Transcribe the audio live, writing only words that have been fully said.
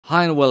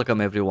Hi and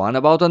welcome everyone.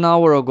 About an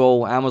hour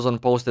ago, Amazon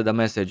posted a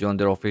message on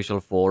their official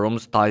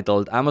forums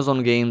titled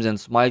Amazon Games and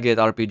Smilegate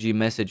RPG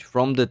message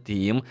from the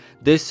team.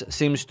 This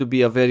seems to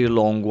be a very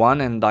long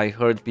one, and I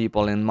heard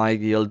people in my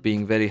guild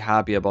being very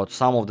happy about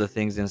some of the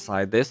things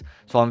inside this.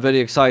 So I'm very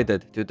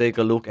excited to take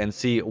a look and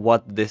see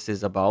what this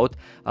is about.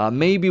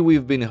 Maybe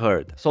we've been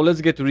heard. So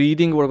let's get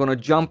reading. We're gonna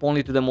jump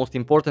only to the most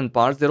important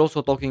parts. They're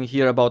also talking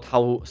here about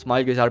how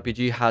Smilegate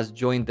RPG has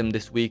joined them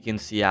this week in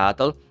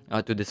Seattle.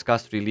 To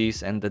discuss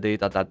release and the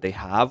data that they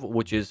have,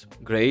 which is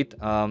great.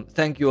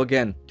 Thank you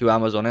again to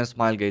Amazon and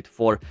Smilegate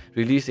for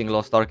releasing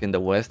Lost Ark in the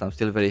West. I'm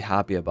still very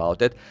happy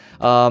about it.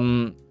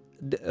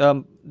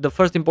 The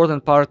first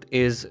important part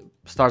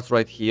starts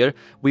right here.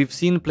 We've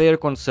seen player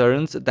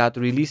concerns that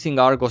releasing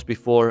Argos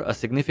before a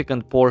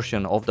significant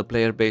portion of the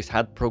player base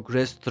had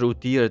progressed through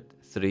Tier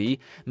 3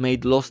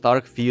 made Lost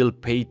Ark feel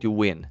pay to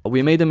win.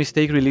 We made a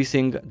mistake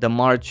releasing the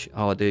March.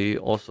 They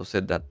also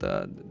said that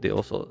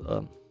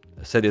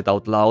said it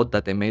out loud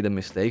that they made a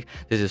mistake.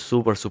 This is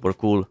super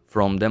cool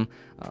from them.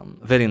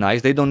 Very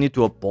nice. They don't need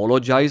to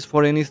apologize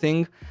for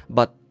anything,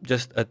 but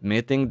just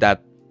admitting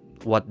that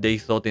what they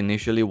thought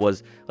initially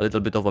was a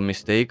little bit of a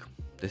mistake.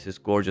 This is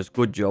gorgeous.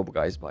 Good job,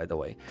 guys, by the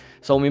way.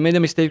 So we made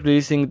a mistake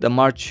releasing the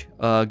March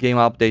game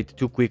update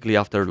too quickly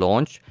after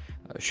launch.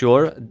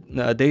 Sure,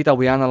 data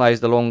we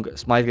analyzed along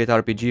Smilegate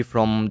RPG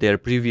from their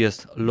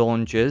previous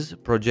launches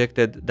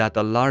projected that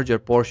a larger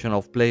portion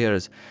of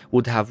players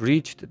would have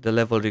reached the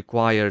level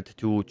required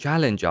to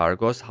challenge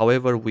Argos.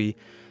 However, we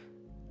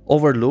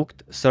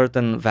overlooked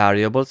certain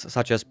variables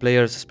such as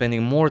players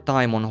spending more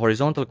time on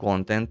horizontal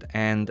content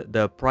and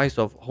the price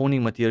of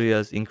honing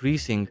materials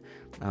increasing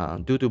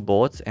due to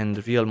bots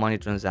and real money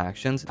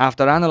transactions.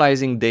 After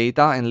analyzing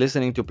data and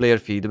listening to player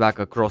feedback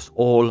across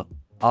all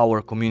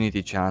our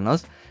community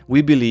channels,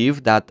 we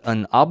believe that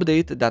an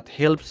update that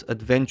helps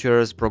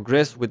adventurers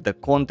progress with the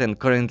content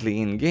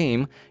currently in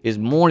game is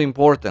more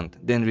important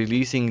than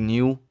releasing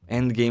new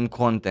endgame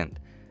content.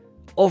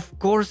 Of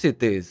course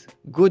it is.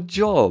 Good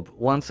job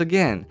once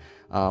again.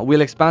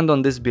 We'll expand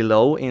on this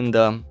below in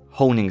the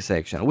honing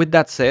section. With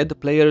that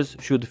said, players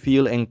should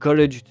feel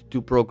encouraged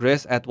to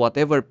progress at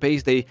whatever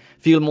pace they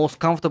feel most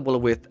comfortable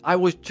with. I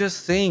was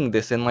just saying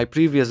this in my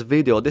previous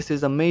video. This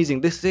is amazing.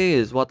 This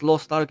is what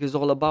Lost Ark is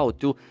all about.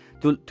 To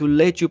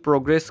let you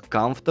progress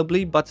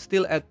comfortably, but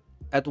still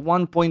at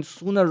one point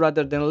sooner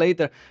rather than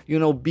later, you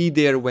know, be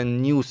there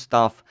when new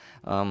stuff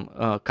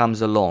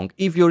comes along.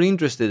 If you're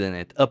interested in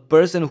it, a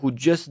person who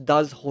just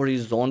does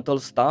horizontal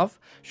stuff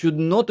should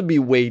not be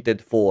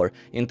waited for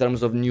in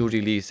terms of new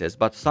releases,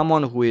 but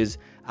someone who is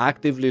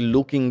actively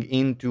looking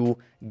into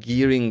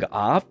gearing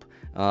up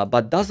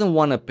but doesn't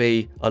want to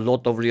pay a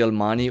lot of real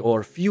money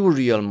or few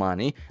real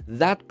money,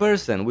 that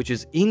person which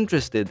is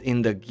interested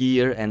in the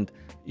gear and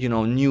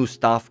new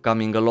stuff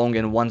coming along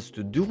and wants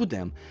to do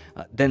them,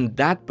 then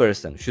that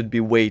person should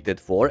be waited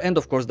for. And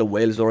of course the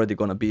whale is already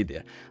gonna be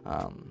there.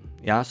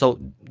 Yeah, so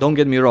don't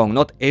get me wrong,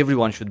 not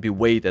everyone should be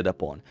waited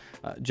upon,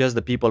 just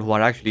the people who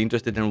are actually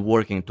interested in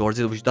working towards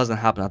it, which doesn't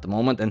happen at the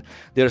moment. And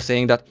they're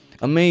saying that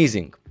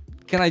amazing.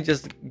 Can I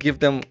just give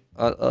them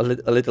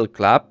a little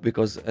clap,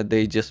 because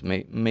they just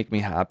make me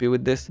happy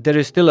with this. There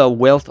is still a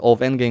wealth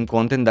of endgame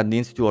content that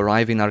needs to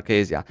arrive in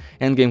Arcasia.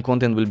 Endgame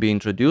content will be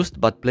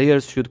introduced, but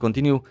players should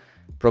continue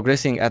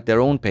progressing at their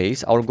own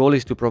pace. Our goal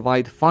is to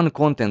provide fun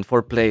content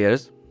for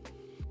players,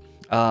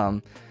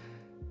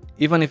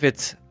 even if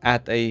it's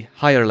at a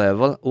higher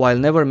level, while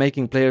never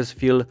making players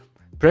feel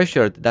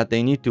pressured that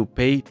they need to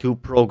pay to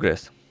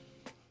progress.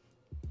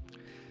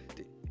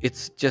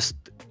 It's just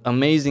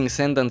amazing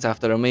sentence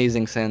after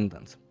amazing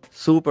sentence.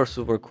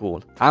 Super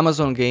cool.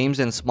 Amazon Games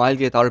and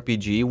Smilegate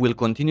RPG will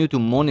continue to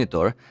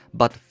monitor,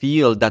 but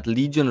feel that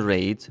Legion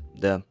raids,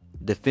 the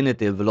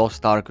definitive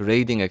Lost Ark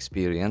raiding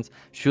experience,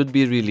 should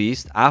be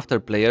released after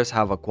players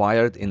have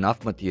acquired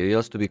enough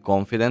materials to be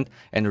confident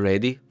and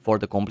ready for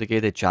the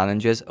complicated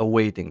challenges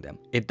awaiting them.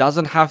 It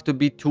doesn't have to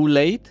be too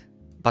late,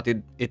 but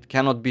it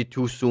cannot be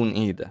too soon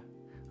either.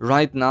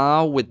 Right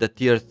now, with the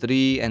Tier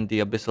 3 and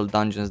the Abyssal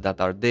Dungeons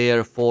that are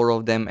there, 4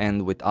 of them,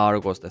 and with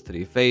Argos, the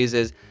 3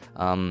 phases,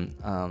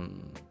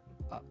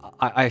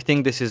 I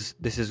think this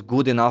is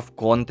good enough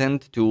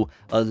content to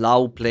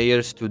allow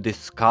players to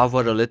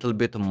discover a little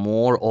bit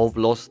more of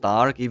Lost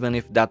Ark, even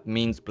if that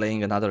means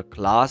playing another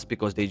class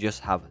because they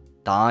just have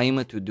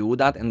time to do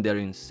that and they're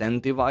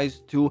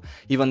incentivized to,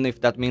 even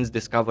if that means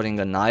discovering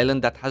an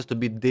island. That has to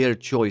be their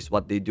choice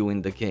what they do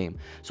in the game.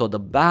 So the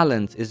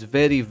balance is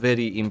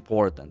very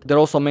important. They're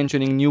also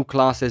mentioning new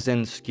classes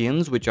and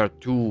skins, which are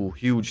two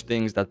huge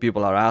things that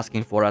people are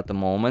asking for at the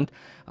moment.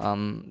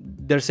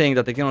 They're saying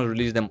that they cannot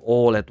release them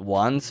all at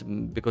once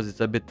because it's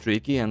a bit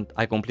tricky, and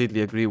I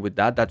completely agree with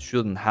that. That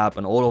shouldn't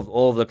happen,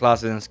 all of the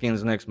classes and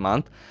skins next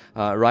month,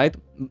 right?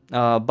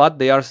 But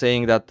they are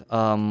saying that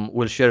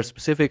we'll share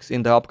specifics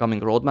in the upcoming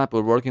roadmap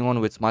we're working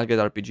on with Smilegate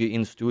RPG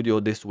in studio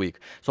this week.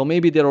 So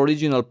maybe their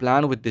original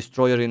plan with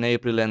Destroyer in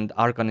April and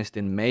Arcanist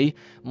in May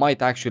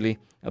might actually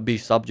be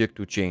subject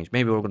to change.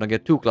 Maybe we're gonna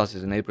get 2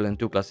 classes in April and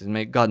 2 classes in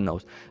May, God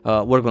knows.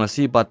 We're gonna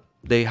see, but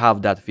they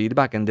have that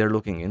feedback and they're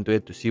looking into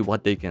it to see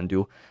what they can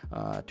do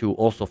to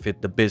also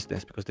fit the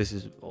business, because this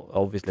is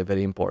obviously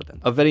very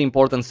important. A very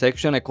important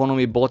section: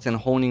 economy bots and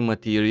honing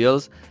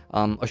materials.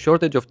 A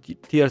shortage of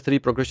tier 3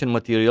 progression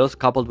materials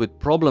coupled with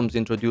problems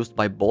introduced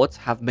by bots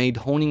have made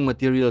honing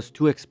materials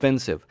too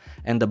expensive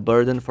and a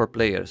burden for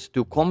players.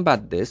 To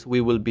combat this,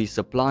 we will be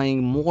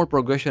supplying more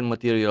progression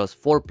materials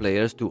for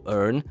players to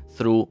earn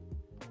through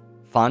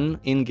fun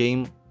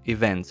in-game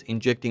events,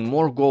 injecting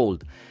more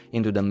gold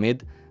into the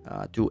mid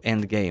to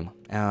end game.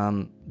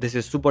 This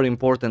is super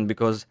important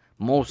because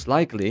most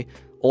likely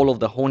all of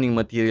the honing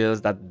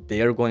materials that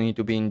they're going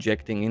to be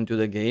injecting into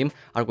the game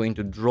are going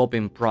to drop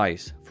in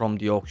price from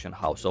the auction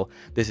house. So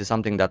this is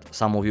something that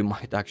some of you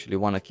might actually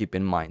want to keep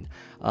in mind.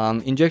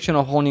 Injection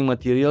of honing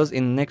materials.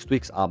 In next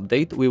week's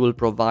update, we will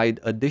provide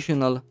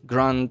additional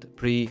Grand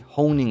Prix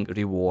honing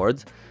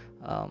rewards,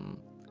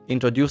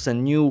 introduce a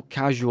new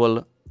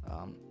casual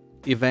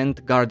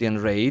event Guardian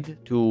raid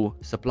to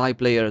supply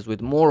players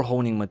with more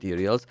honing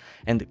materials,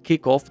 and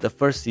kick off the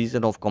first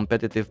season of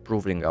competitive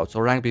proving out.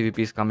 So rank PvP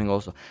is coming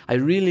also. I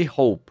really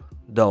hope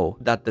though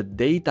that the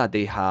data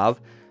they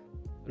have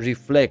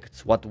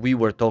reflects what we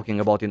were talking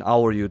about in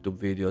our YouTube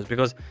videos,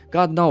 because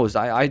God knows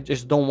I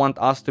just don't want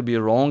us to be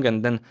wrong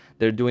and then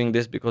they're doing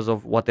this because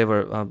of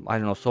whatever I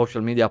don't know,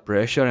 social media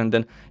pressure, and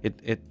then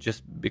it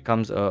just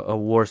becomes a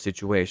worse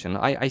situation.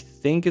 I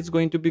think it's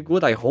going to be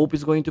good. I hope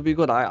it's going to be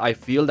good. I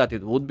feel that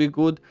it would be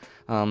good,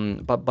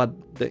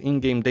 but the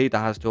in-game data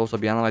has to also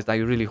be analyzed. I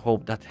really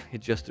hope that it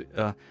just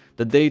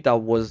the data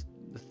was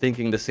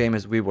thinking the same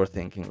as we were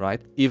thinking,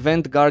 right?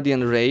 Event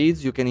Guardian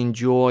raids you can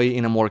enjoy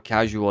in a more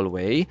casual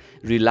way.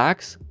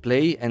 Relax,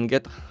 play, and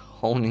get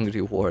honing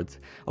rewards.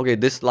 Okay,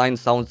 this line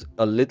sounds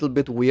a little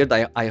bit weird.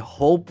 I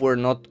hope we're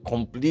not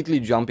completely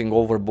jumping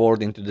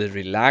overboard into the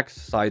relax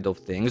side of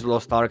things.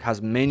 Lost Ark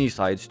has many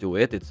sides to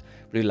it. It's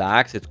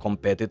relaxed, it's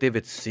competitive,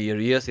 it's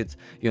serious, it's,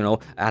 you know,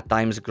 at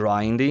times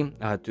grindy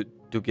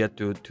to get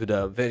to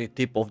the very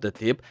tip of the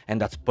tip,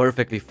 and that's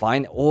perfectly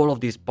fine. All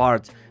of these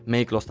parts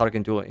make Lost Ark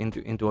into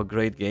a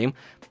great game.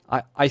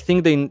 I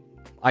think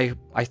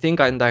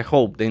and I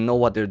hope they know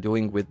what they're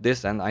doing with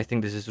this, and I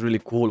think this is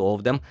really cool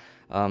of them.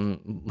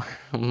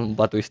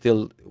 But we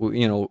still,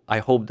 you know, I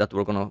hope that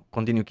we're gonna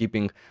continue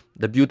keeping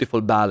the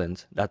beautiful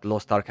balance that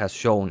Lost Ark has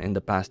shown in the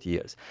past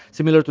years.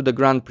 Similar to the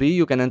Grand Prix,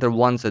 you can enter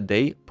once a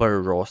day per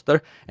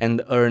roster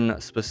and earn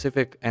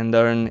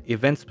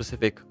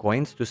event-specific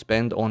coins to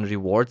spend on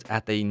rewards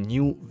at a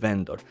new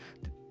vendor.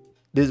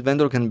 This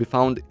vendor can be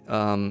found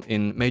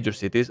in major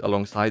cities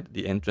alongside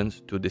the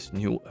entrance to this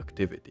new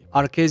activity.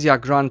 Arcasia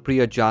Grand Prix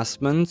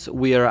adjustments.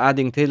 We are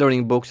adding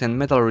tailoring books and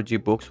metallurgy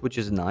books, which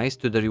is nice,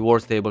 to the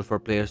rewards table for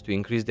players to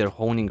increase their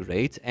honing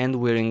rates, and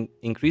we're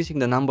increasing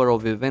the number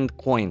of event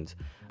coins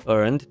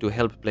earned to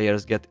help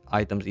players get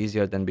items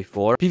easier than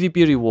before.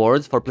 PvP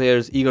rewards for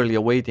players eagerly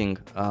awaiting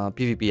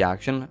PvP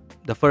action.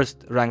 The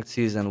first ranked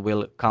season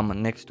will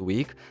come next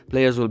week.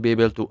 Players will be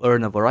able to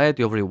earn a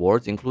variety of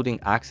rewards, including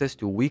access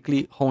to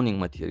weekly honing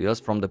materials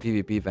from the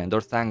PvP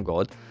vendor, thank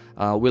God.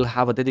 We'll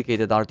have a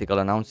dedicated article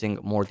announcing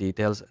more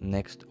details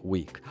next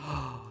week.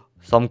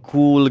 Some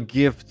cool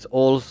gifts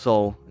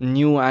also.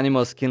 New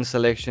animal skin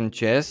selection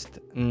chest.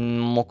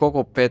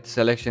 Mokoko pet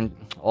selection.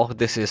 Oh,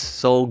 this is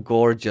so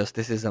gorgeous.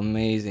 This is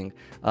amazing.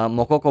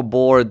 Mokoko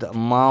board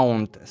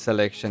mount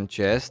selection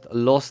chest.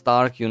 Lost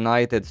Ark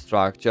United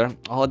structure.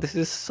 Oh, this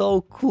is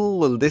so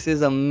cool. This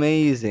is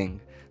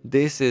amazing.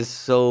 This is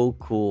so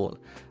cool.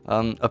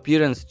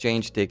 Appearance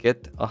change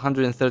ticket.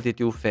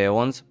 132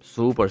 Feons.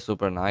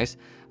 Super nice.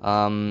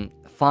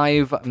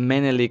 5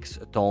 Menelix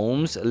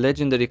tomes,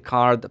 legendary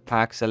card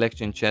pack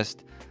selection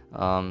chest,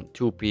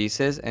 2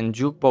 pieces, and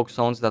jukebox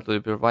sounds that will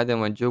be provided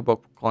when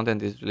jukebox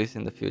content is released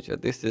in the future.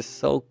 This is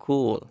so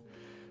cool.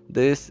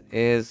 This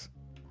is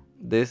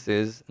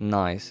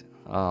nice.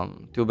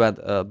 Too bad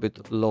a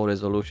bit low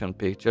resolution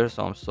picture,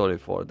 so I'm sorry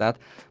for that,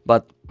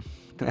 but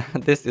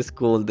this is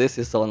cool. This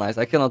is so nice.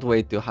 I cannot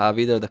wait to have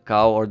either the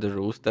cow or the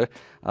rooster.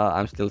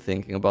 I'm still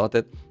thinking about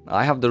it.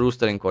 I have the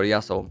rooster in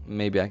Korea, so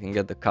maybe I can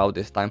get the cow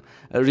this time.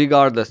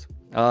 Regardless,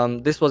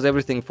 this was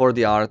everything for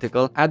the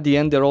article. At the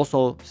end, they're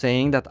also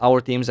saying that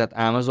our teams at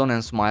Amazon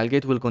and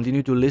Smilegate will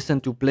continue to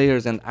listen to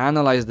players and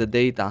analyze the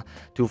data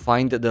to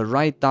find the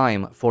right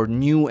time for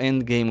new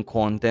endgame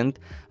content,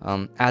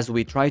 as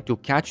we try to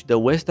catch the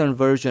Western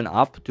version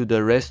up to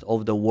the rest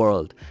of the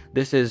world.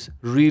 This is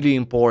really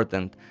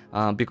important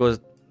because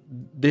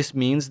this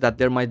means that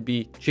there might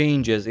be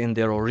changes in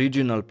their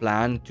original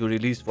plan to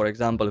release, for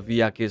example,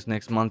 Viakis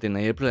next month in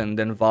April and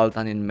then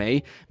Valtan in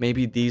May.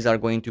 Maybe these are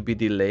going to be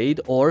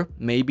delayed, or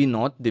maybe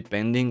not,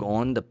 depending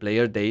on the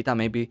player data.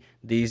 Maybe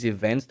these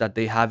events that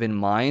they have in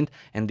mind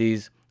and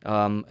these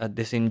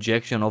this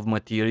injection of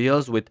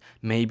materials with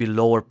maybe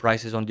lower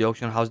prices on the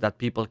auction house that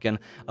people can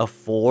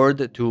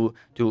afford to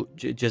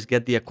just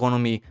get the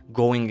economy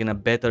going in a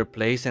better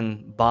place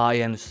and buy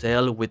and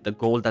sell with the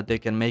gold that they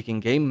can make in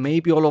game.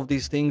 Maybe all of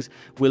these things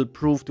will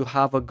prove to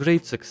have a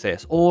great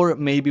success, or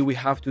maybe we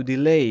have to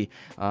delay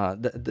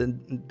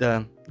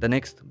the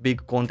next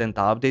big content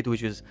update,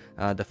 which is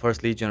the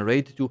first Legion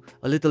raid, to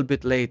a little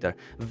bit later.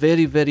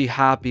 Very, very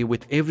happy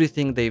with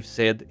everything they've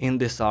said in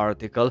this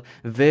article.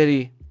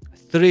 Very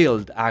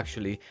thrilled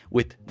actually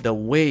with the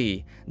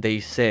way they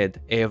said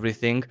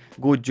everything.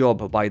 Good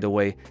job, by the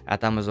way,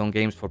 at Amazon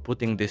Games for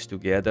putting this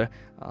together.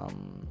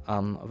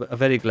 I'm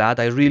very glad.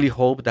 I really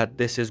hope that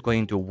this is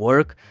going to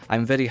work.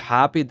 I'm very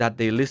happy that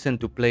they listen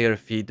to player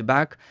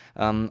feedback.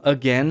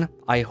 Again,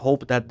 I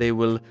hope that they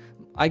will,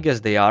 I guess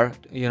they are,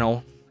 you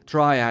know,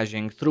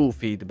 triaging through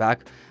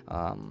feedback,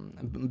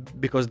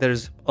 because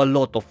there's a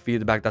lot of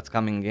feedback that's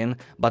coming in,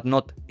 but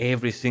not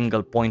every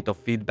single point of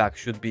feedback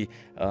should be,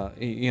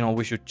 you know,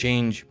 we should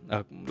change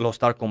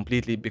Lost Ark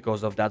completely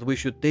because of that. We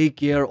should take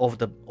care of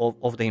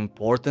the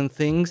important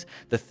things,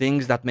 the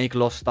things that make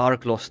Lost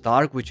Ark,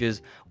 which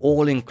is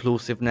all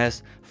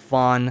inclusiveness,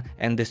 fun,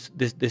 and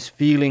this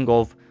feeling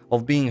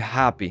of being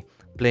happy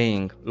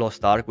playing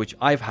Lost Ark, which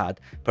I've had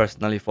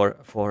personally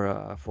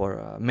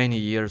for many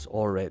years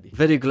already.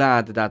 Very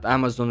glad that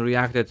Amazon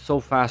reacted so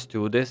fast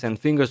to this, and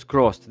fingers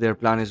crossed their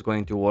plan is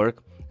going to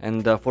work.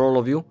 And for all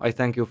of you, I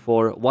thank you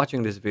for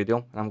watching this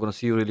video. I'm gonna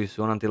see you really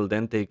soon. Until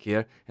then, take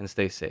care and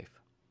stay safe.